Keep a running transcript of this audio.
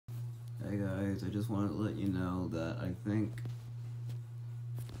Hey guys, I just wanted to let you know that I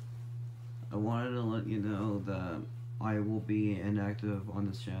wanted to let you know that I will be inactive on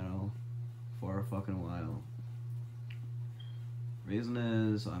this channel for a fucking while. Reason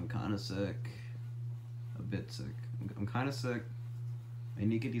is, I'm kinda sick. A bit sick. I'm kinda sick. I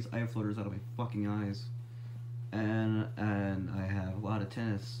need to get these eye floaters out of my fucking eyes. And I have a lot of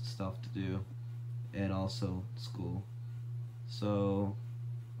tennis stuff to do. And also school. So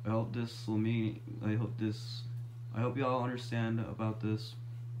I hope this will mean I hope y'all understand about this.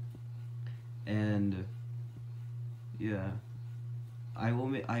 And yeah, I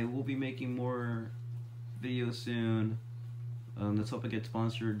will be making more videos soon. Let's hope I get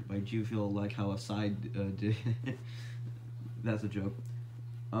sponsored by G Fuel, like how Aside did. That's a joke.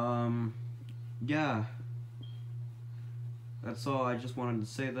 Yeah, that's all. I just wanted to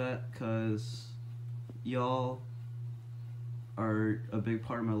say that because y'all are a big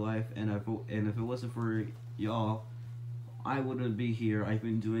part of my life, and if it wasn't for y'all, I wouldn't be here. I've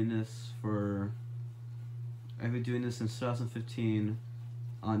been doing this since 2015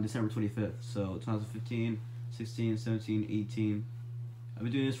 on December 25th. So 2015, 16, 17, 18. I've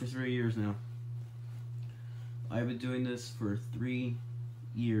been doing this for 3 years now. I've been doing this for 3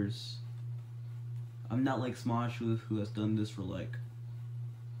 years. I'm not like Smosh who has done this for like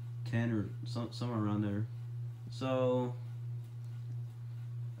 10 or somewhere around there. So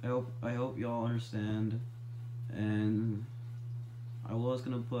I hope y'all understand, and I was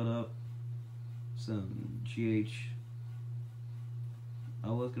gonna put up some I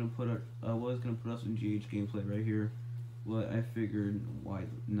was gonna put up some GH gameplay right here, but I figured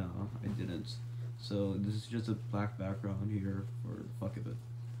no, I didn't. So this is just a black background here for the fuck of it.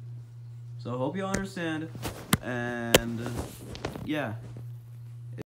 So I hope y'all understand, and yeah.